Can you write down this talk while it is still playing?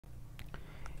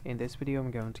In this video,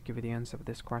 I'm going to give you the answer of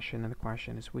this question, and the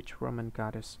question is, which Roman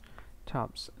goddess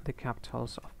tops the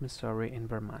capitals of Missouri and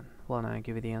Vermont? Well, now I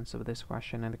give you the answer of this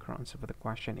question, and the correct answer for the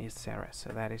question is Ceres.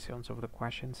 So that is the answer of the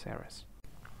question, Ceres.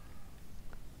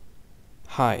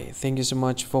 Hi, thank you so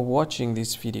much for watching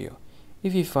this video.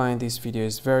 If you find this video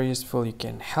is very useful, you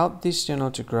can help this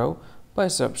channel to grow by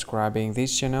subscribing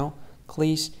this channel.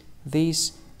 Click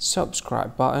this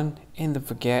subscribe button and don't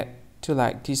forget to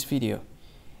like this video.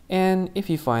 And if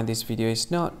you find this video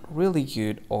is not really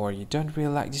good, or you don't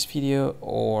really like this video,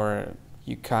 or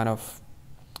you kind of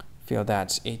feel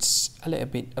that it's a little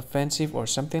bit offensive or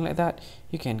something like that,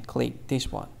 you can click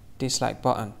this one, dislike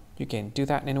button. You can do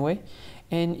that anyway.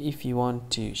 And if you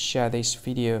want to share this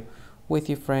video with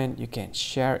your friend, you can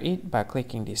share it by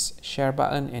clicking this share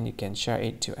button, and you can share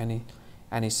it to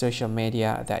any social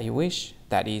media that you wish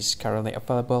that is currently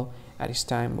available at this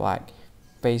time, like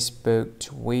Facebook,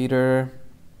 Twitter,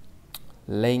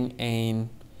 LinkedIn,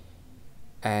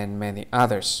 and many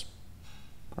others,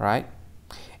 right?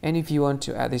 And if you want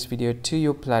to add this video to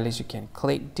your playlist, you can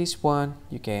click this one.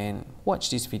 You can watch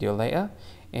this video later,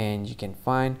 and you can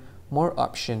find more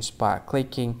options by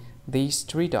clicking these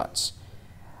three dots.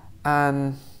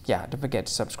 And yeah, don't forget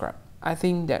to subscribe. I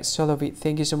think that's all of it.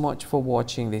 Thank you so much for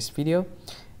watching this video,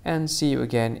 and see you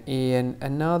again in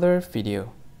another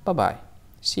video. Bye bye.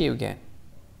 See you again.